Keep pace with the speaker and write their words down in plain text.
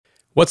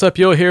What's up?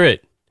 You'll hear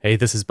it. Hey,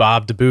 this is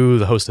Bob DeBoo,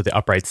 the host of the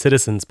Upright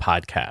Citizens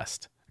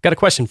podcast. I've got a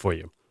question for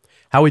you.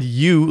 How would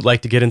you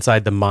like to get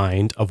inside the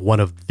mind of one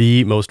of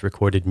the most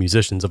recorded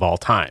musicians of all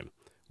time?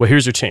 Well,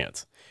 here's your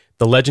chance.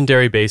 The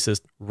legendary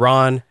bassist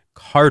Ron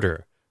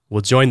Carter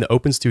will join the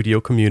Open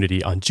Studio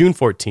community on June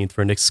 14th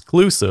for an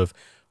exclusive,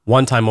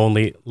 one-time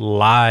only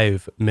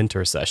live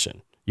mentor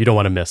session. You don't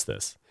want to miss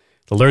this.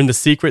 To learn the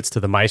secrets to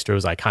the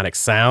maestro's iconic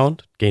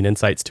sound, gain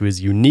insights to his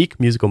unique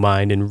musical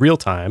mind in real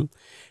time,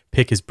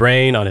 pick his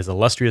brain on his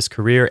illustrious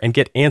career, and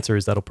get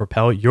answers that'll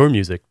propel your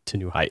music to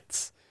new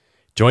heights.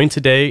 Join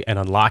today and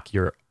unlock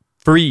your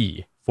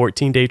free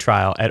 14-day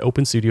trial at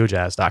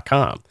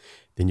openstudiojazz.com.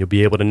 Then you'll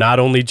be able to not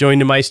only join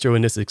the maestro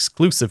in this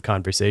exclusive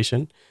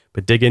conversation,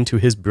 but dig into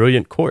his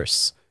brilliant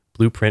course,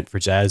 Blueprint for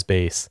Jazz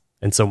Bass,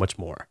 and so much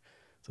more.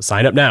 So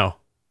sign up now.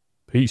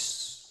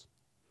 Peace.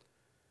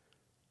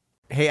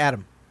 Hey,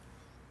 Adam.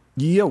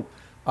 Yo.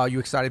 Are you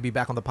excited to be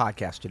back on the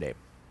podcast today?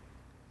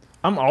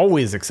 I'm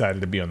always excited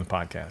to be on the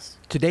podcast.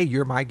 Today,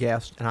 you're my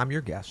guest, and I'm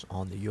your guest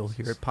on the You'll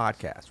Hear It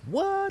podcast.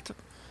 What?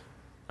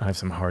 I have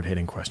some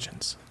hard-hitting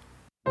questions.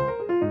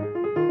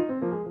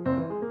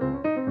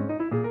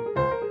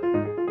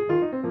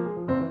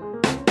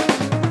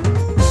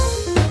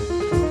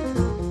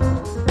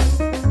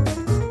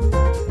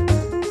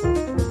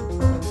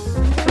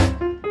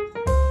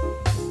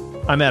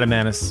 I'm Adam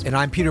Manis. And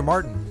I'm Peter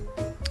Martin.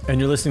 And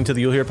you're listening to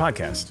the You'll Hear It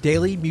podcast.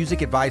 Daily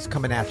music advice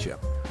coming at you.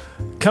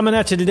 Coming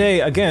at you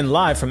today, again,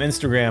 live from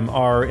Instagram.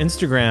 Our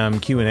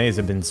Instagram Q&As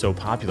have been so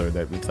popular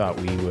that we thought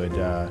we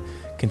would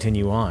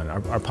continue on.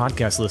 Our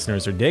podcast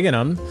listeners are digging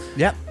them.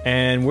 Yep.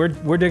 And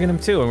we're digging them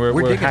too. And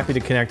we're happy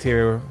them. to connect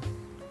here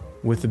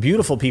with the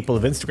beautiful people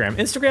of Instagram.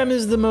 Instagram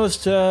is the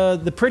most,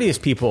 the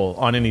prettiest people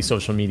on any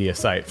social media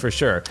site, for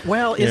sure.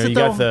 Well, is it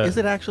though? Is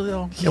it actually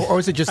though? Or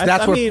is it just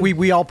that's where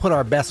we all put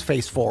our best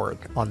face forward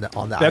on the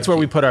That's IG. where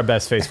we put our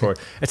best face forward.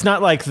 It's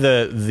not like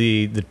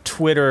the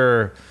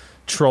Twitter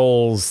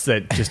trolls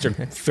that just are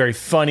very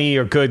funny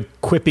or good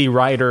quippy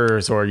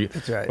writers, or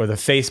right. or the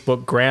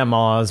Facebook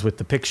grandmas with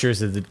the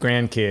pictures of the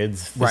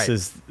grandkids.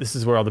 This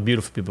is where all the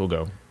beautiful people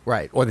go.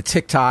 Right. Or the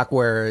TikTok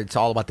where it's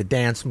all about the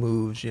dance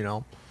moves, you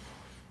know.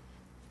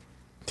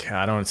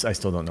 Yeah, I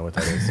still don't know what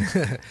that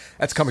is.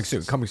 That's coming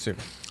soon.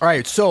 All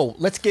right, so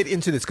let's get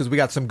into this because we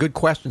got some good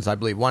questions, I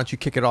believe. Why don't you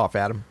kick it off,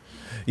 Adam?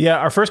 Yeah,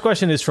 our first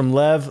question is from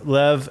Lev.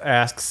 Lev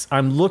asks,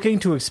 I'm looking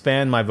to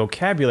expand my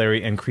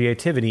vocabulary and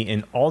creativity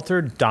in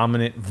altered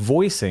dominant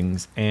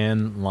voicings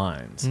and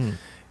lines.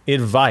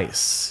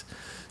 Advice.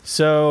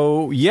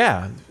 So,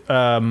 yeah,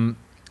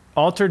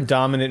 altered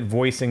dominant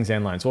voicings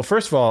and lines. Well,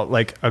 first of all,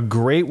 like a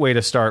great way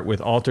to start with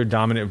altered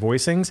dominant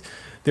voicings,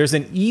 there's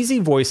an easy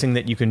voicing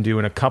that you can do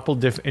in a couple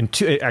different,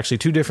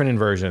 two different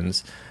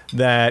inversions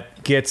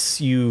that gets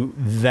you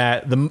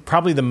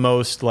probably the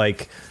most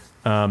like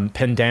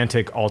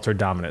pedantic altered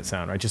dominant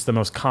sound, right? Just the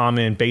most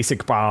common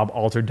basic Bob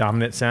altered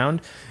dominant sound.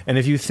 And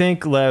if you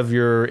think, Lev,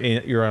 you're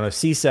on a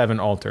C7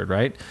 altered,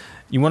 right?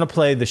 You want to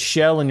play the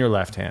shell in your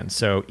left hand,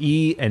 so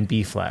E and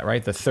B flat,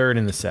 right? The third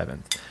and the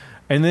seventh.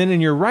 And then in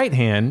your right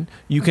hand,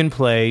 you can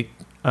play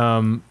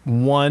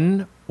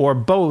one or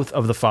both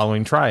of the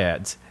following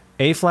triads: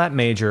 A flat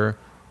major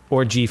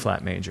or G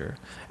flat major.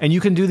 And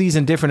you can do these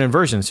in different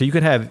inversions. So you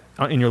could have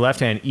in your left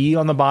hand E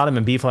on the bottom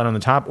and B flat on the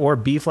top, or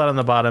B flat on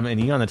the bottom and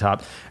E on the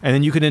top. And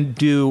then you can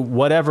do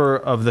whatever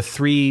of the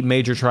three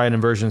major triad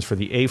inversions for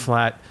the A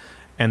flat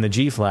and the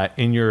G flat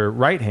in your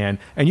right hand.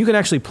 And you can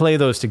actually play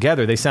those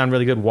together. They sound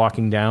really good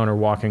walking down or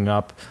walking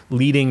up,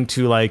 leading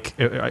to, like,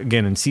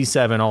 again, in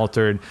C7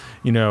 altered,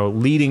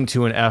 leading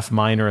to an F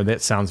minor.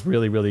 That sounds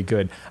really, really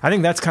good. I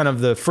think that's kind of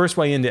the first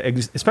way into,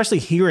 especially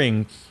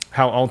hearing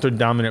how altered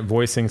dominant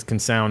voicings can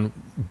sound,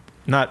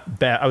 not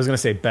bad, I was going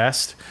to say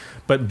best,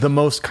 but the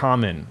most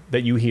common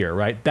that you hear,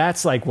 right?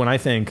 That's like when I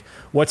think,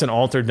 what's an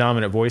altered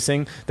dominant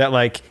voicing? That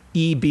like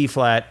E, B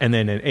flat, and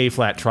then an A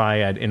flat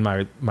triad in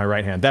my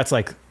right hand. That's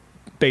like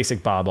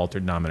basic Bob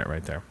altered dominant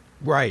right there.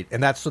 Right,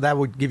 and that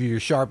would give you your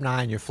sharp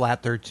 9, your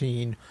flat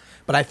 13.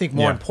 But I think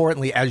more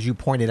importantly, as you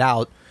pointed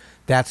out,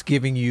 that's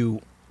giving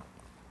you,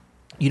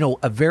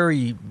 a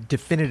very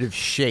definitive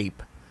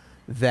shape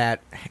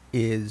that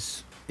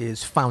is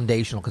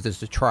foundational because it's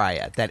the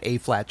triad, that A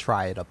flat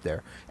triad up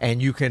there,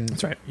 and you can,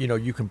 that's right.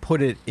 You can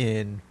put it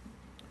in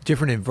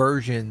different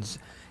inversions,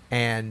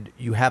 and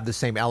you have the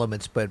same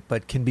elements,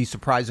 but can be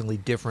surprisingly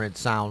different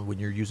sound when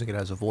you're using it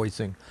as a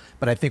voicing.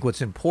 But I think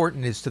what's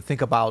important is to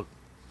think about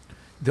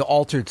the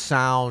altered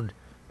sound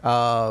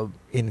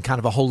in kind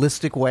of a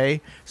holistic way.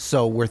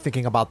 So we're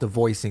thinking about the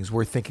voicings,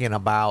 we're thinking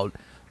about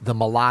the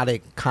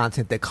melodic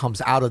content that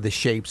comes out of the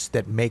shapes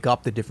that make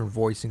up the different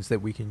voicings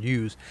that we can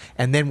use.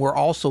 And then we're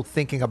also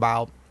thinking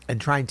about and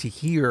trying to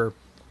hear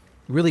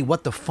really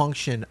what the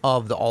function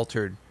of the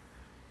altered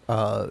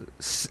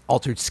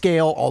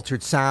scale,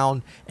 altered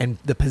sound, and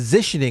the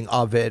positioning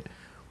of it,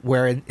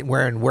 where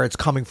it's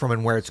coming from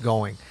and where it's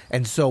going.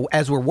 And so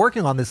as we're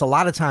working on this, a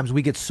lot of times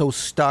we get so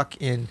stuck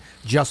in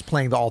just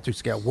playing the altered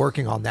scale,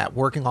 working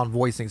on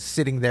voicing,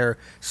 sitting there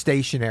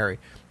stationary.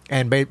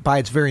 And by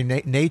its very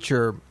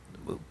nature,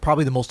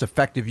 probably the most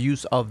effective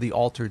use of the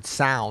altered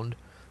sound,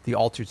 the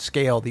altered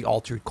scale, the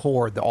altered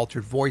chord, the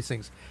altered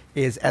voicings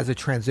is as a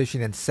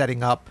transition and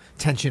setting up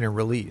tension and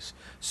release.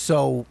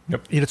 So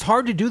it's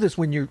hard to do this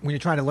when you're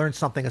trying to learn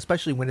something,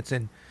 especially when it's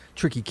in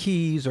tricky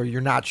keys or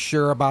you're not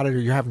sure about it or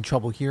you're having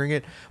trouble hearing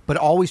it. But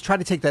always try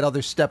to take that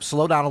other step,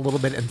 slow down a little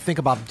bit, and think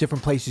about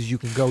different places you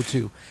can go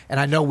to. And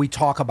I know we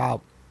talk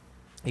about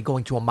it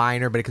going to a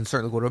minor, but it can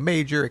certainly go to a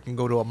major. It can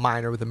go to a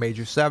minor with a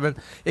major 7.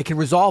 It can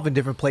resolve in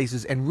different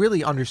places, and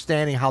really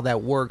understanding how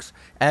that works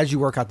as you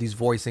work out these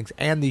voicings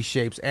and these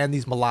shapes and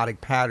these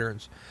melodic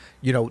patterns,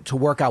 to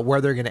work out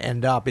where they're going to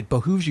end up. It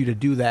behooves you to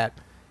do that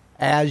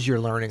as you're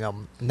learning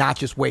them, not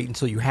just wait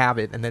until you have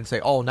it and then say,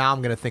 oh, now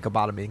I'm going to think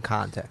about them in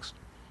context.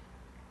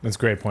 That's a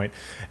great point.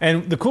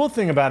 And the cool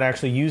thing about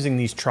actually using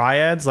these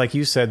triads, like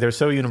you said, they're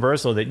so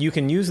universal that you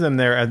can use them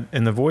there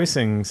in the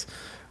voicings,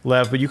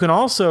 Lev, but you can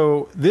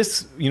also,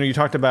 you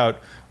talked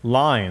about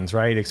lines,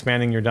 right?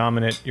 Expanding your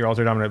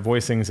alter dominant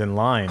voicings and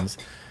lines.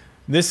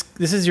 This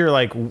is your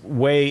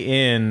way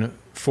in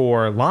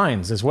for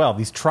lines as well.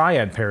 These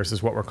triad pairs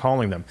is what we're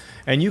calling them.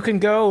 And you can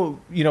go,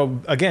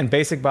 again,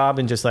 basic Bob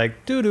and just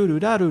do do do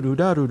da do do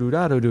da do do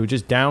da do do,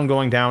 just down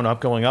going down,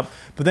 up going up,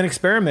 but then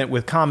experiment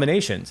with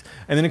combinations.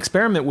 And then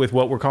experiment with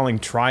what we're calling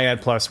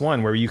triad plus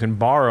 1, where you can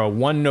borrow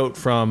one note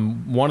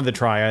from one of the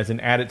triads and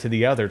add it to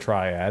the other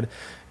triad.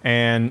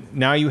 And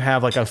now you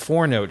have a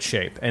 4-note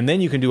shape. And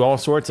then you can do all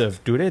sorts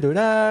of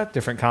do-da-do-da,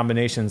 different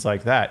combinations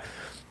like that.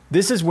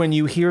 This is when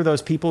you hear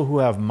those people who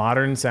have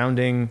modern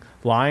sounding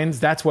lines,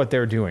 that's what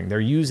they're doing. They're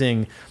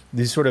using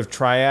these sort of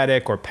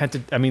triadic or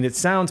it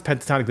sounds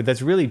pentatonic, but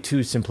that's really too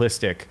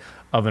simplistic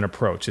of an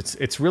approach.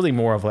 It's really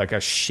more of a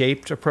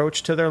shaped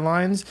approach to their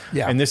lines.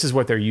 Yeah. And this is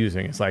what they're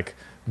using. It's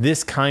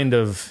this kind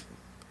of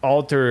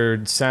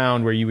altered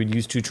sound where you would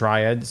use two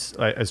triads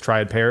as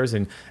triad pairs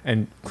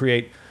and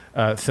create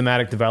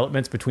thematic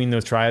developments between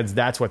those triads.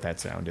 That's what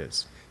that sound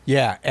is.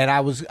 Yeah, and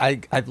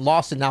I've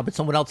lost it now, but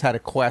someone else had a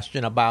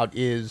question about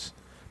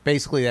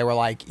basically they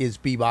were is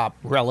bebop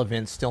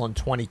relevant still in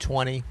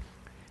 2020?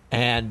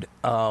 And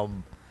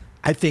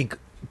I think,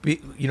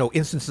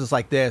 instances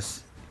like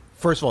this,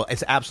 first of all,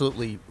 it's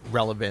absolutely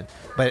relevant,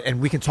 and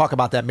we can talk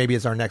about that maybe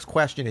as our next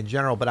question in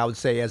general, but I would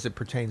say as it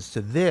pertains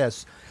to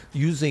this,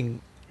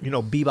 using,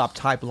 bebop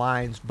type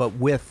lines, but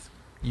with,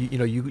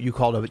 you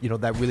called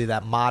it,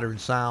 that modern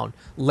sound,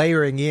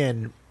 layering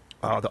in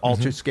the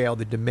altered scale,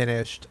 the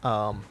diminished,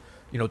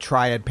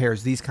 triad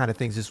pairs, these kind of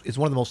things is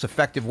one of the most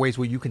effective ways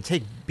where you can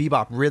take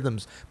bebop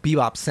rhythms,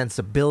 bebop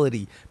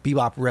sensibility,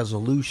 bebop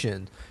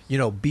resolution,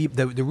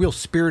 the real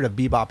spirit of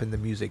bebop in the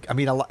music. I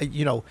mean,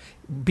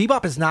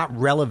 bebop is not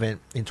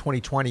relevant in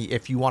 2020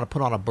 if you want to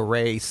put on a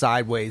beret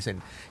sideways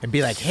and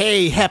be like,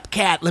 hey, Hep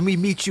Cat, let me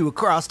meet you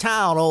across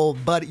town,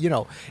 old buddy.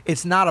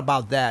 It's not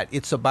about that.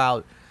 It's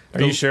about...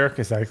 Are you sure?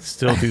 Because I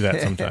still do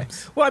that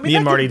sometimes. Well, I mean, me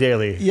and Marty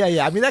Daly.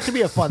 Yeah. I mean, that could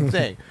be a fun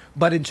thing.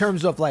 But in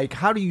terms of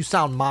how do you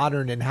sound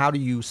modern and how do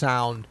you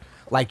sound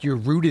like you're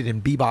rooted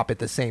in bebop at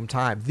the same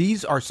time?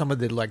 These are some of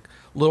the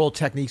little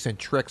techniques and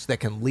tricks that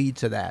can lead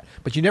to that.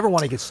 But you never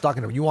want to get stuck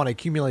in them. You want to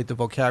accumulate the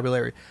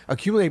vocabulary,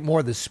 accumulate more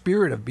of the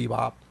spirit of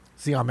bebop.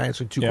 See, I'm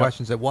answering two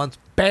questions at once.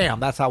 Bam!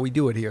 That's how we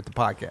do it here at the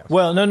podcast.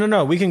 Well,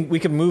 no. We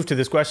can move to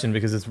this question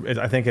because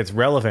I think it's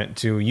relevant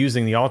to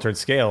using the altered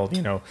scale.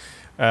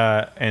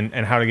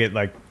 And how to get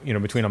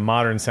between a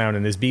modern sound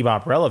and this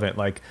bebop relevant.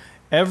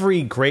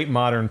 Every great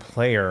modern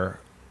player,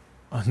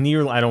 I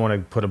don't want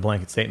to put a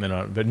blanket statement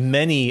on it, but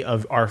many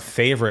of our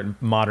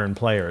favorite modern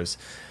players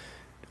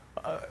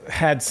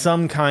had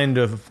some kind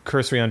of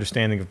cursory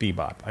understanding of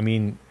bebop. I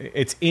mean,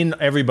 it's in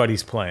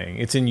everybody's playing.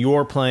 It's in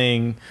your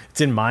playing.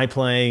 It's in my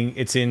playing.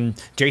 It's in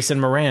Jason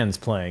Moran's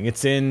playing.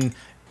 It's in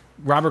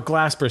Robert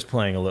Glasper's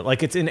playing a little.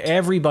 It's in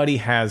everybody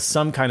has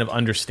some kind of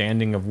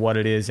understanding of what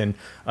it is and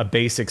a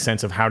basic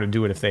sense of how to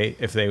do it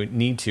if they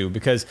need to.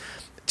 Because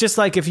just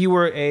like if you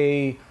were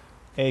a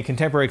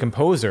contemporary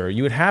composer,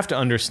 you would have to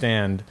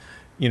understand,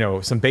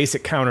 some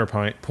basic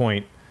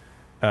counterpoint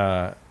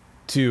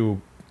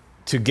to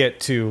get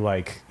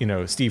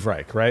to Steve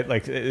Reich,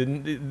 right?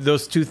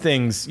 Those two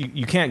things,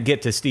 you can't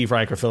get to Steve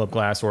Reich or Philip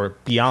Glass or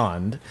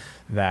beyond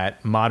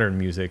that modern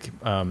music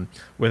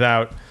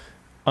without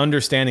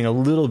understanding a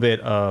little bit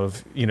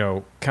of,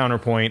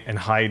 counterpoint and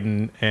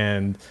Haydn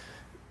and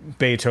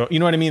Beethoven, you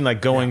know what I mean?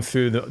 Going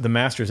through the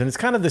masters. And it's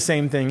kind of the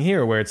same thing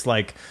here where it's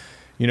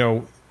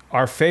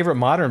our favorite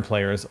modern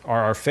players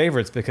are our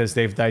favorites because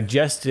they've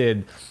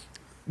digested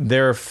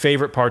their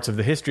favorite parts of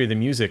the history of the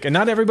music. And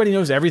not everybody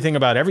knows everything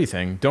about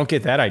everything. Don't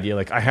get that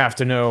idea. I have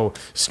to know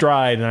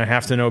stride and I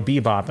have to know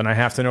bebop and I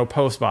have to know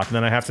post-bop and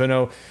then I have to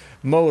know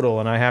modal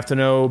and I have to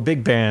know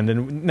big band.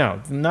 And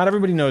no, not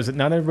everybody knows it.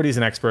 Not everybody's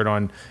an expert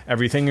on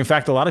everything. In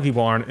fact, a lot of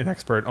people aren't an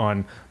expert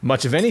on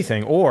much of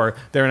anything, or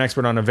they're an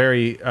expert on a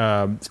very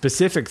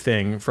specific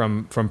thing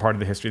from part of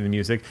the history of the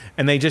music.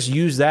 And they just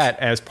use that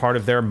as part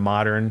of their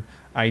modern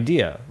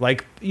idea.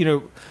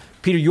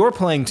 Peter, your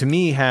playing to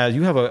me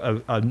you have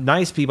a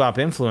nice bebop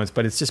influence,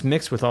 but it's just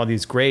mixed with all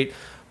these great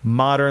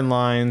modern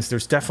lines.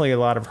 There's definitely a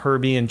lot of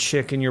Herbie and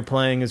Chick in your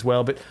playing as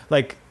well. But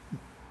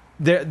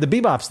the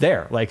bebop's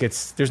there. Like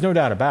there's no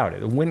doubt about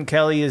it. Wynton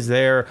Kelly is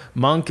there,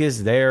 Monk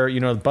is there,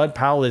 Bud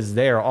Powell is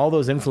there. All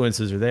those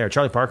influences are there.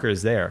 Charlie Parker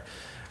is there.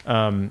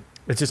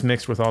 It's just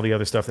mixed with all the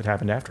other stuff that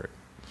happened after it.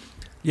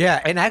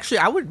 Yeah, and actually,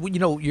 I would,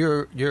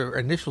 your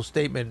initial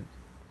statement,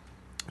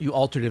 you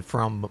altered it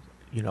from,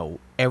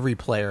 every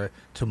player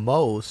to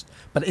most.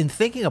 But in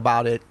thinking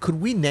about it,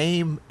 could we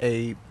name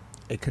a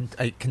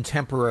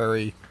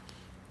contemporary,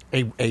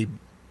 a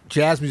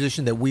jazz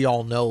musician that we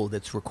all know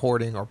that's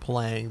recording or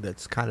playing,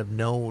 that's kind of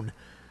known,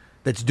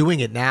 that's doing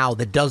it now,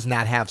 that does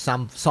not have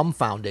some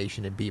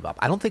foundation in bebop?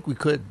 I don't think we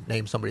could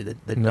name somebody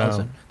that No.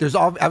 doesn't. There's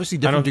obviously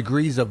different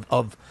degrees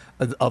of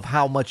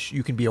how much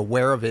you can be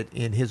aware of it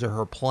in his or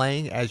her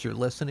playing as you're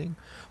listening.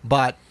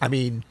 But I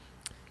mean,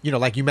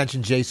 like you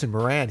mentioned, Jason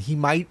Moran, he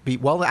might be.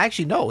 Well,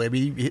 actually, no. I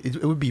mean,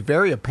 it would be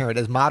very apparent,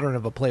 as modern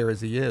of a player as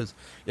he is,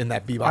 in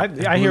that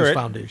bebop I hear it.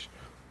 foundation.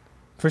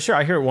 For sure,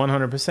 I hear it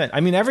 100%. I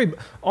mean,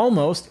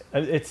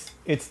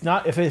 it's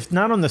not, if it's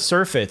not on the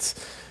surface,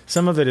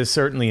 some of it is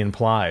certainly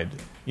implied,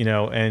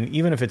 and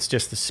even if it's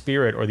just the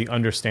spirit or the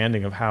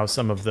understanding of how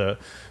some of the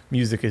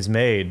music is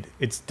made,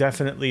 it's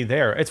definitely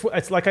there.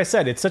 It's like I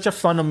said, it's such a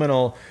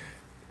fundamental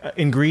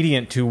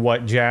ingredient to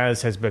what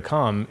jazz has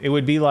become. It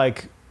would be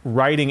like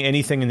writing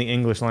anything in the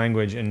English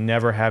language and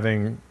never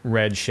having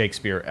read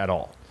Shakespeare at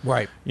all.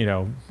 Right.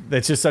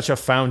 It's just such a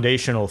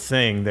foundational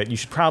thing that you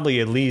should probably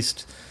at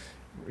least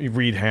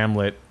read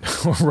Hamlet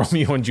or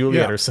Romeo and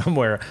Juliet or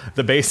somewhere,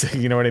 the basic,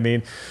 you know what I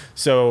mean?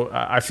 So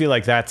I feel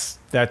like that's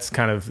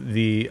kind of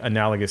the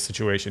analogous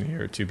situation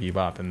here to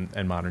bebop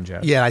and modern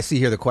jazz. Yeah, I see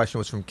here the question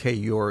was from Kay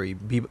Yuri.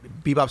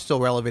 Bebop's still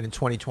relevant in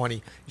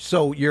 2020.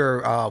 So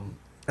your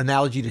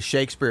analogy to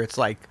Shakespeare, it's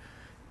like,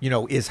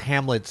 is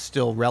Hamlet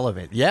still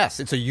relevant? Yes,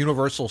 it's a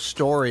universal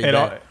story. It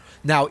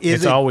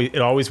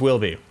always will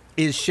be.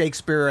 Is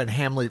Shakespeare and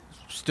Hamlet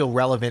still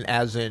relevant,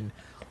 as in,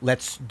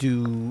 let's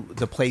do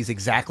the plays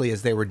exactly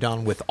as they were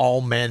done, with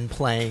all men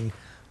playing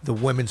the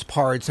women's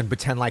parts and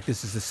pretend like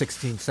this is the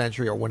 16th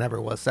century or whenever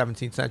it was,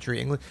 17th century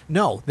England?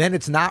 No, then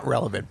it's not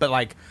relevant. But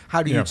like,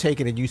 how do you take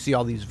it? And you see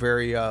all these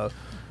very,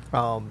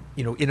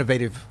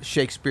 innovative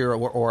Shakespeare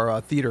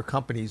or theater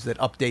companies that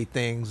update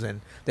things,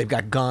 and they've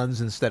got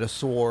guns instead of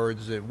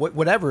swords and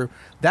whatever.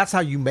 That's how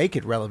you make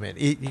it relevant.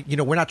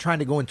 We're not trying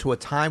to go into a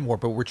time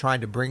warp, but we're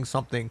trying to bring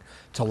something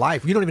to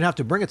life. You don't even have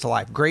to bring it to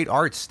life. Great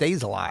art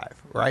stays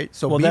alive, right?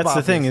 So, that's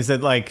the thing, is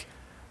that like,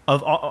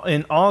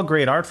 in all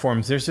great art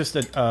forms, there's just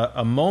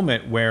a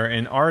moment where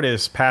an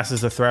artist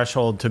passes a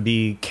threshold to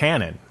be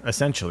canon,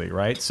 essentially,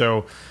 right?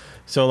 So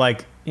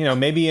like,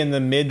 maybe in the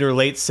mid or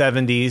late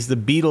 70s, the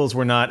Beatles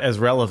were not as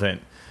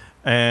relevant.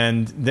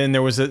 And then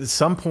there was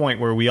some point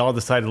where we all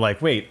decided,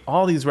 like, wait,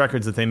 all these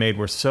records that they made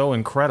were so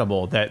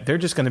incredible that they're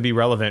just going to be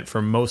relevant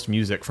for most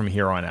music from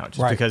here on out,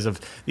 just because of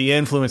the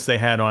influence they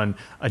had on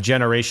a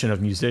generation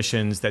of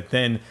musicians that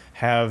then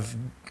have,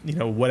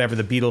 whatever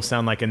the Beatles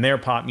sound like in their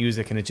pop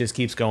music, and it just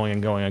keeps going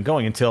and going and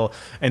going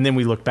and then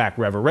we look back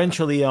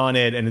reverentially on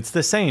it. And it's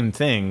the same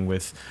thing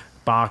with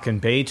Bach and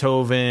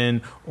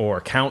Beethoven,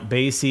 or Count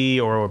Basie,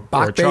 or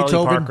Bach, Charlie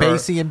Beethoven, Parker.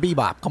 Basie, and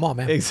bebop. Come on,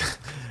 man.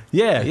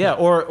 Yeah,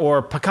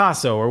 or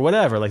Picasso, or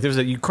whatever. Like,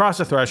 you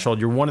cross a threshold,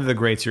 you're one of the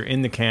greats, you're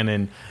in the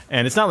canon,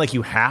 and it's not like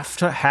you have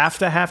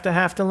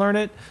to learn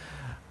it.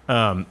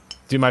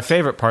 My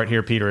favorite part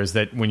here, Peter, is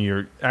that when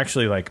you're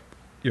actually like,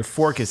 your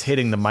fork is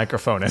hitting the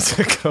microphone as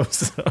it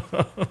goes.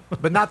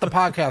 But not the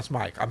podcast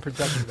mic. I'm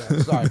protecting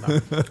that. Sorry,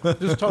 man.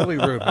 Just totally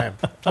rude, man.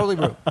 Totally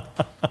rude.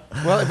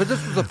 Well, if this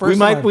was the first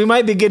we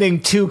might be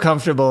getting too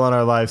comfortable on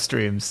our live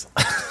streams.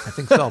 I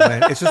think so,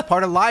 man. It's just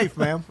part of life,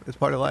 man. It's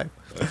part of life.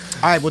 All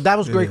right. Well, that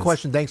was a great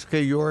question. Thanks,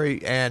 Kay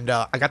Yuri. And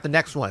I got the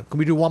next one. Can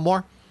we do one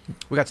more?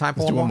 We got time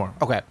for one more?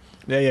 Okay.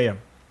 Yeah.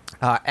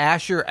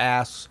 Asher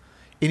asks,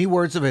 any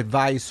words of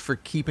advice for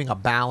keeping a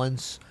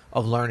balance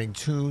of learning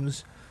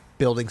tunes,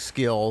 building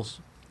skills,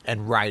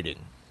 and writing?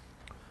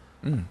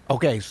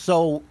 Okay,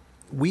 so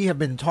we have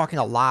been talking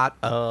a lot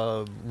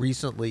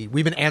recently.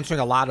 We've been answering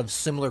a lot of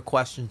similar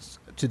questions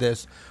to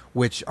this,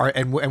 which are,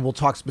 and we'll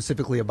talk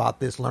specifically about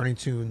this: learning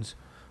tunes,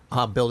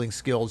 building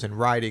skills, and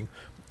writing.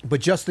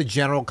 But just the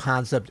general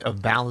concept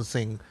of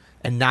balancing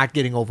and not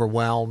getting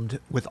overwhelmed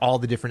with all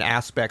the different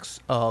aspects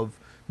of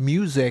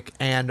music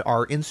and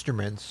our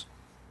instruments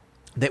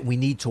that we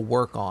need to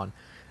work on.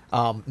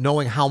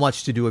 Knowing how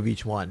much to do of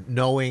each one,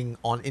 knowing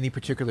on any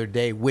particular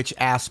day which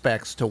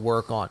aspects to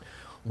work on,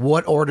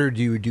 what order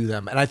do you do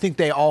them? And I think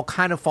they all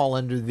kind of fall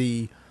under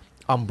the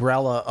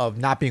umbrella of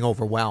not being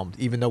overwhelmed,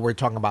 even though we're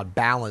talking about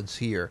balance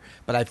here.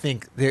 But I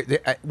think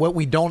what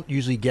we don't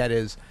usually get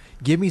is,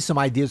 give me some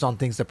ideas on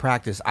things to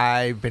practice.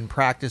 I've been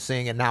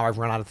practicing and now I've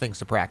run out of things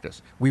to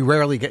practice. We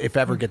rarely get, if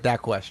ever, get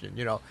that question,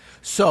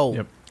 So...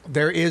 Yep.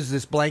 There is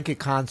this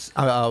blanket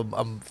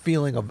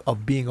feeling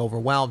of being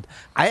overwhelmed.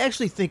 I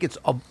actually think it's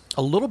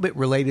a little bit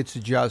related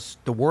to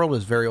just the world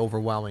is very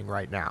overwhelming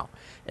right now.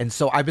 And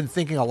so I've been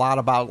thinking a lot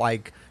about,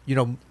 like,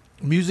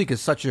 music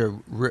is such a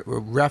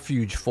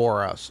refuge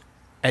for us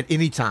at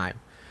any time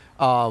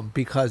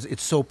because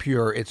it's so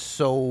pure. It's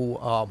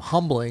so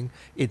humbling.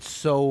 It's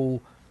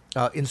so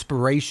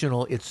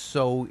inspirational. It's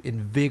so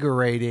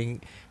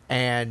invigorating,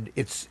 and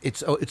it's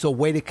a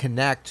way to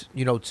connect,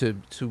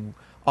 to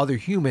other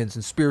humans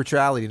and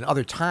spirituality and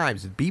other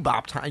times and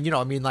bebop time.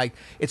 I mean, like,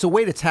 it's a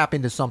way to tap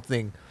into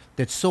something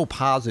that's so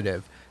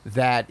positive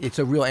that it's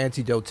a real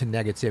antidote to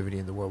negativity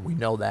in the world. We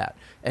know that,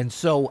 and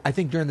so I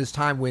think during this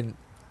time when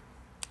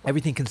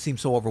everything can seem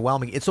so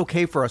overwhelming, it's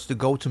okay for us to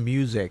go to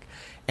music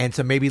and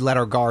to maybe let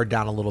our guard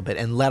down a little bit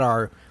and let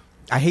our,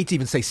 I hate to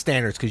even say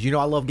standards, because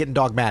I love getting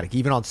dogmatic,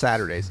 even on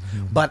Saturdays.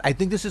 But I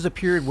think this is a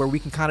period where we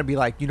can kind of be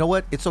like, you know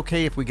what? It's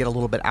okay if we get a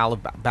little bit out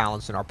of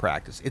balance in our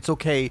practice. It's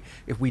okay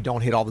if we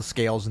don't hit all the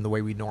scales in the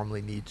way we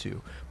normally need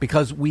to,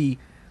 because we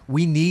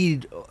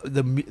need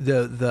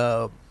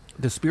the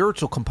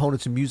spiritual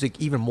components of music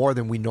even more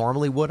than we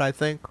normally would, I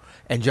think,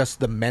 and just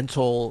the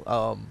mental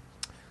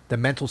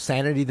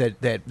sanity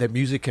that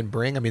music can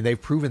bring. I mean,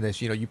 they've proven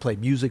this. You play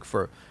music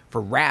for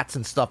rats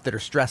and stuff that are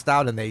stressed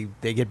out, and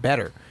they get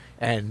better.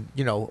 And,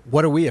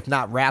 what are we if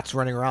not rats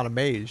running around a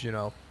maze,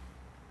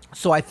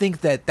 So I think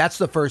that's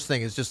the first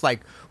thing, is just like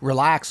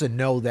relax and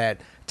know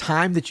that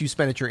time that you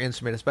spend at your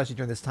instrument, especially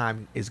during this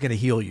time, is going to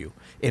heal you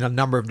in a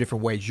number of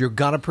different ways. You're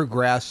going to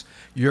progress.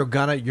 You're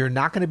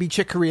not going to be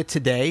Chick Corea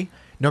today,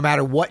 no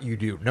matter what you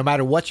do, no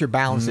matter what your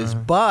balance is.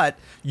 But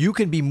you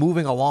can be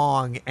moving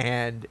along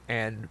and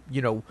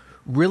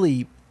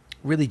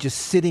really just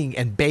sitting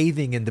and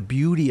bathing in the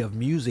beauty of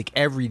music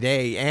every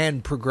day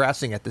and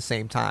progressing at the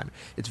same time.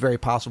 It's very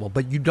possible.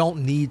 But you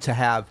don't need to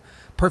have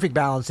perfect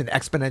balance and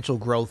exponential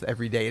growth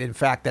every day. And in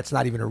fact, that's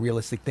not even a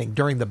realistic thing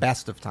during the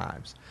best of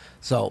times.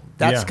 So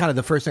that's kind of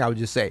the first thing I would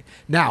just say.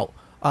 Now,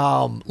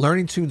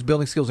 learning tunes,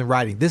 building skills, and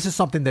writing. This is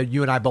something that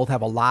you and I both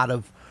have a lot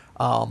of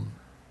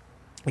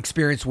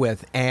experience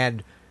with.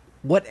 And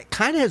what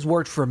kind of has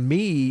worked for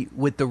me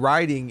with the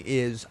writing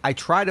is I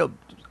try to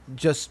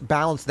just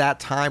balance that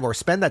time or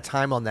spend that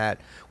time on that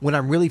when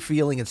I'm really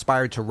feeling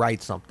inspired to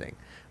write something.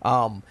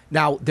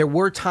 Now, there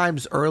were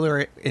times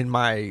earlier in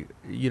my,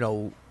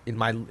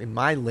 in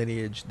my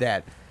lineage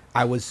that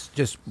I was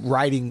just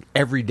writing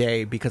every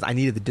day because I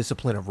needed the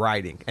discipline of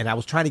writing, and I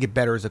was trying to get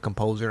better as a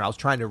composer, and I was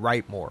trying to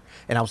write more,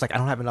 and I was like, I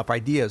don't have enough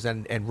ideas.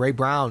 And Ray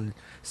Brown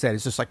said,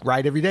 it's just like,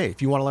 write every day. If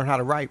you want to learn how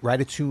to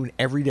write a tune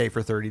every day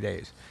for 30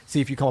 days.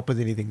 See if you come up with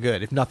anything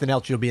good. If nothing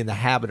else, you'll be in the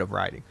habit of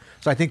writing.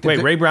 So I think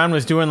Ray Brown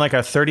was doing like a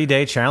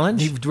 30-day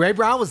challenge? Ray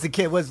Brown was the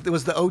kid, was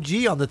the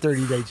OG on the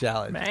 30-day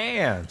challenge.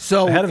 Man,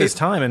 so ahead of his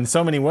time in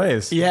so many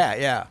ways.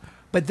 Yeah.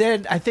 But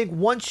then I think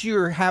once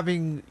you're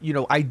having,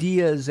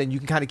 ideas and you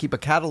can kind of keep a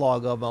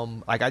catalog of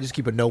them, like I just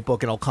keep a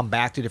notebook and I'll come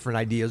back to different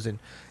ideas and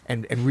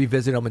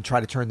revisit them and try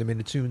to turn them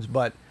into tunes.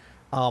 But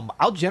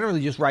I'll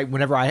generally just write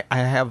whenever I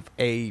have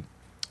an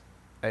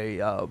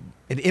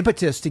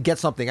impetus to get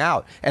something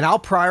out. And I'll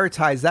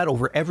prioritize that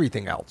over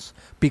everything else,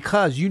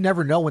 because you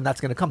never know when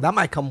that's going to come. That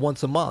might come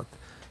once a month.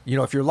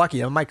 If you're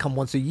lucky, it might come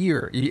once a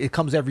year. It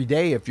comes every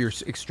day if you're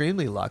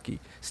extremely lucky,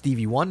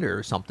 Stevie Wonder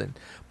or something.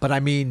 But I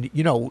mean,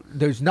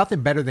 there's nothing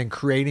better than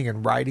creating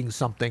and writing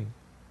something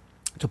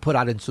to put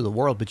out into the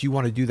world. But you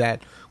want to do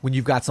that when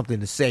you've got something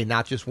to say,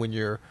 not just when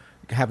you're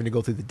having to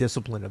go through the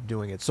discipline of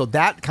doing it. So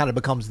that kind of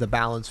becomes the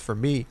balance for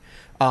me.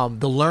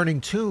 The learning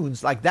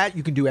tunes like that,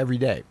 you can do every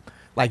day.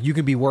 Like you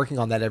can be working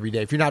on that every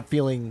day. If you're not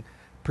feeling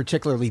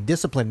particularly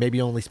disciplined, maybe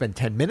you only spend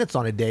 10 minutes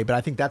on a day, but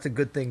I think that's a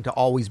good thing to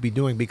always be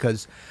doing,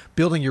 because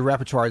building your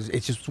repertoire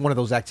it's just one of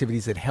those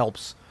activities that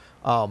helps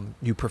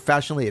you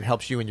professionally. It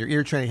helps you in your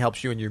ear training,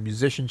 helps you in your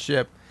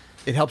musicianship.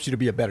 It helps you to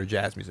be a better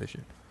jazz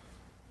musician.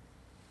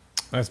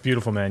 That's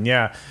beautiful, man.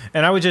 Yeah.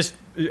 And I would just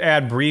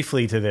add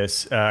briefly to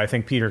this. I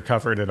think Peter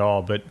covered it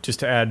all, but just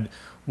to add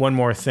one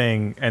more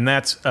thing, and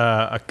that's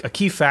a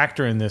key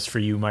factor in this for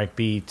you might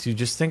be to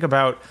just think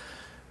about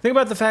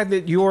the fact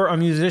that you're a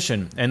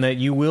musician and that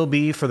you will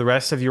be for the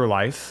rest of your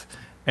life,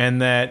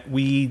 and that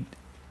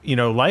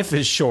life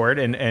is short,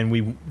 and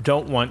we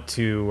don't want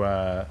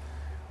to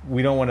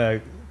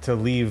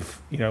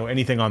leave,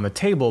 anything on the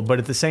table. But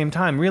at the same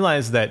time,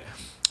 realize that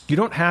you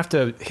don't have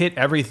to hit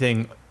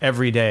everything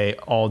every day,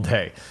 all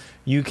day.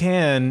 You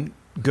can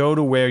go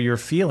to where you're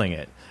feeling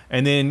it.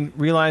 And then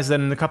realize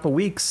that in a couple of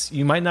weeks,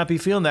 you might not be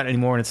feeling that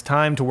anymore, and it's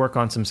time to work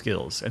on some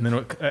skills. And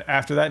then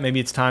after that, maybe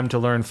it's time to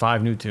learn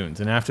 5 new tunes.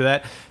 And after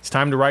that, it's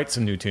time to write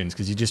some new tunes,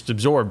 because you just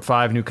absorbed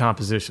 5 new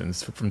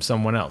compositions from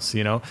someone else,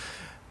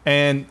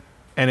 And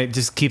it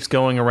just keeps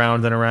going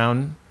around and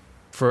around.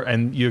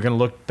 And you're going to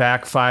look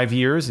back 5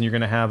 years, and you're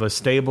going to have a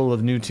stable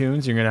of new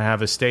tunes. You're going to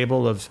have a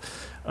stable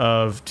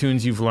of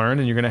tunes you've learned,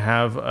 and you're going to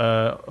have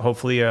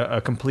hopefully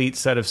a complete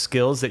set of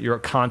skills that you're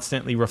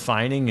constantly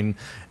refining,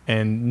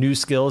 and new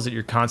skills that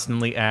you're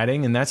constantly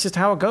adding. And that's just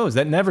how it goes.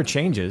 That never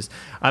changes.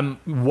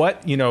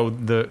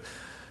 The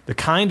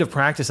kind of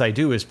practice I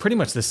do is pretty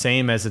much the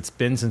same as it's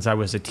been since I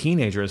was a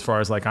teenager, as far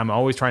as like I'm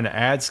always trying to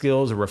add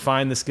skills or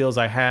refine the skills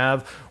I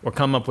have, or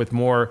come up with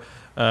more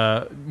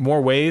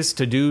ways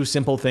to do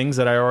simple things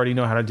that I already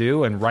know how to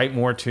do, and write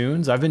more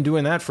tunes. I've been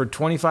doing that for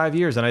 25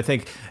 years. And I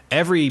think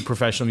every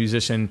professional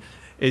musician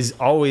is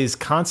always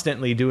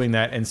constantly doing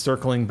that and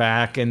circling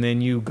back. And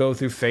then you go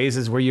through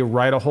phases where you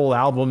write a whole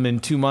album in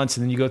 2 months,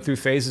 and then you go through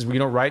phases where you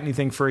don't write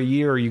anything for a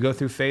year, or you go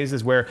through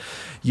phases where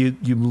you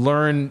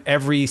learn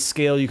every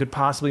scale you could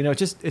possibly know.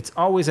 It's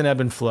always an ebb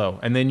and flow.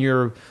 And then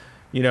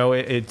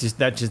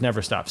that just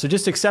never stops. So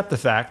just accept the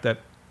fact that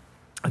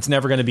it's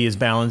never going to be as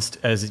balanced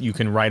as you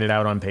can write it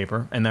out on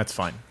paper, and that's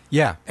fine.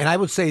 Yeah, and I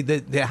would say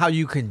that how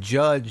you can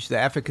judge the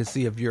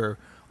efficacy of your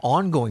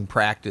ongoing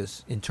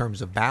practice in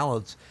terms of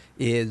balance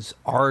is,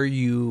 are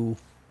you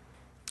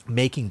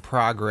making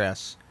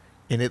progress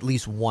in at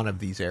least one of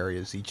these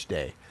areas each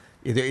day?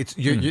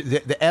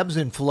 The ebbs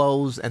and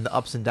flows and the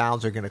ups and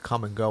downs are going to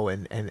come and go,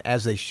 and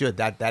as they should.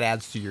 That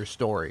adds to your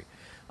story.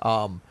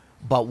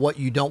 But what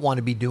you don't want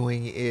to be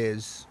doing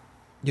is,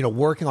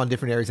 working on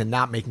different areas and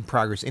not making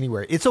progress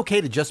anywhere. It's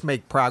okay to just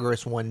make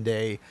progress one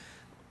day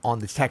on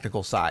the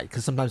technical side,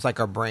 because sometimes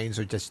our brains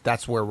are just,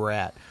 that's where we're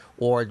at.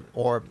 Or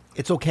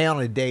it's okay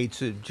on a day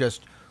to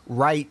just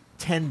write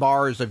 10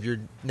 bars of your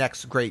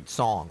next great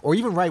song, or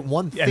even write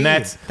one theme. And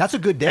that's a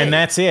good day. And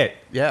that's it.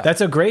 Yeah.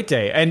 That's a great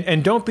day.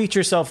 And don't beat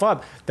yourself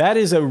up. That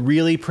is a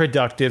really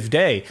productive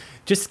day.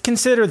 Just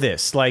consider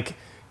this,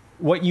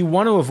 what you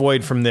want to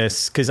avoid from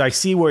this, because I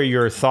see where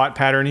your thought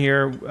pattern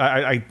here,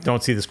 I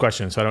don't see this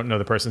question, so I don't know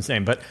the person's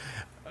name, but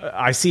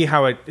I see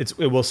how it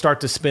will start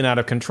to spin out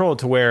of control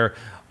to where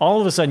all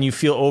of a sudden you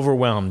feel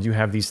overwhelmed. You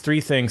have these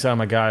 3 things. Oh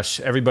my gosh,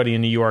 everybody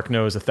in New York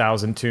knows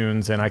 1,000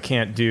 tunes, and I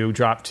can't do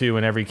drop 2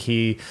 in every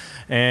key.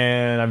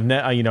 And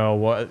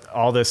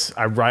all this.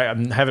 I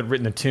haven't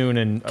written a tune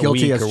in a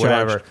week or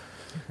whatever. Charged.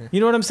 You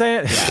know what I'm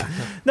saying? Yeah.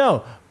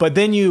 No, but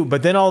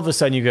then all of a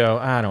sudden you go,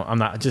 I'm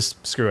not,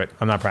 just screw it.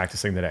 I'm not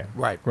practicing today.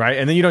 Right.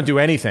 And then you don't do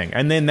anything.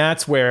 And then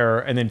that's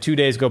where, and then 2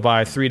 days go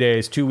by, 3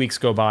 days, 2 weeks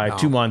go by,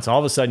 2 months, all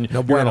of a sudden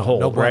you're in a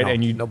hole, right?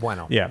 And no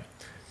bueno. Yeah.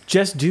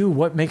 Just do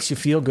what makes you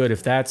feel good.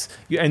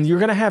 And you're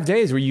going to have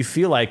days where you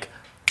feel like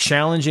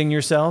challenging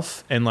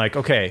yourself and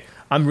okay,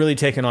 I'm really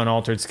taking on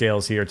altered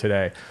scales here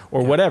today,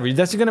 or whatever.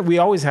 We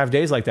always have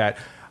days like that.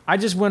 I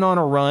just went on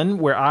a run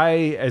where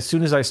as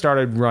soon as I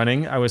started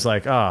running, I was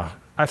like, I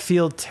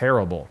feel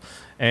terrible.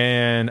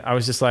 And I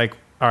was just like,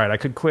 all right, I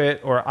could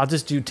quit, or I'll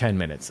just do 10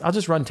 minutes. I'll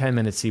just run 10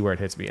 minutes, see where it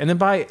hits me. And then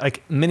by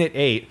minute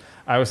 8,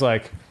 I was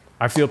like,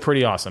 I feel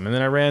pretty awesome. And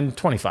then I ran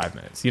 25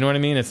 minutes. You know what I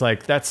mean? It's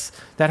that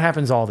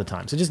happens all the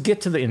time. So just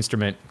get to the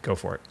instrument, go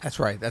for it. That's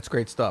right. That's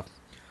great stuff.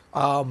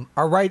 All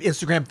right,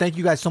 Instagram, thank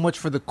you guys so much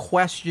for the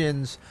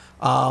questions.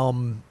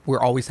 We're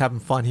always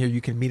having fun here.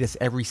 You can meet us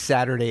every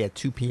Saturday at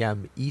 2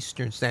 p.m.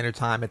 Eastern Standard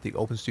Time at the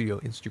Open Studio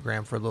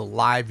Instagram for a little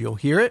live. You'll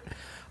hear it.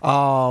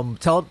 Tell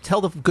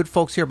the good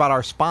folks here about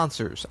our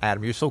sponsors.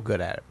 Adam, you're so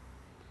good at it.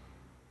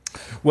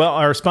 Well,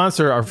 our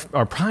sponsor,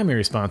 our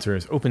primary sponsor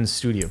is Open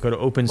Studio. Go to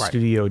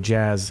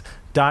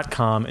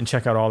openstudiojazz.com and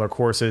check out all our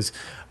courses.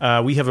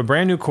 We have a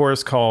brand new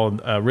course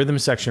called Rhythm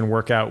Section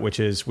Workout, which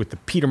is with the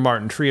Peter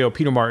Martin Trio.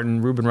 Peter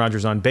Martin, Ruben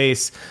Rogers on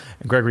bass,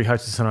 and Gregory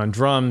Hutchinson on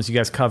drums. You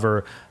guys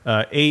cover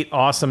 8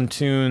 awesome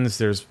tunes.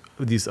 There's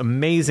these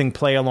amazing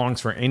play-alongs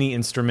for any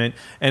instrument.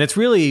 And it's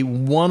really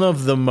one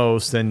of the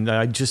most, and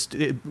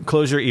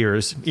close your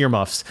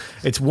earmuffs.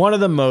 It's one of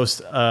the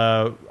most,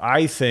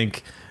 I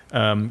think,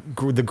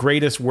 the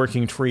greatest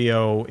working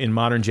trio in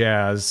modern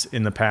jazz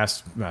in the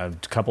past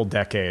couple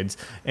decades,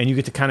 and you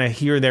get to kind of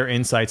hear their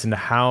insights into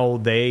how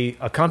they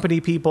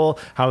accompany people,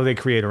 how they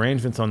create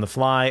arrangements on the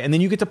fly, and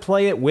then you get to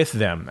play it with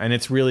them, and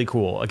it's really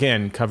cool.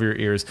 Again, cover your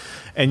ears.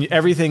 And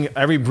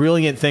every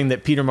brilliant thing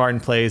that Peter Martin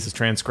plays is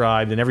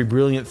transcribed, and every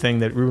brilliant thing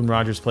that Ruben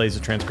Rogers plays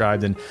is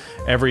transcribed, and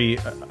every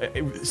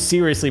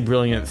seriously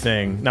brilliant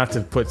thing, not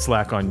to put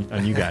slack on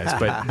you guys,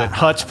 but that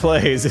Hutch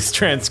plays is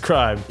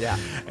transcribed. Yeah.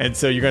 And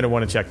so you're going to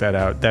want to check that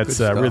out.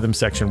 That's Rhythm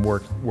Section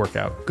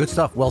Workout. Good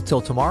stuff. Well,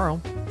 till tomorrow.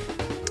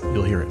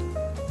 You'll hear it.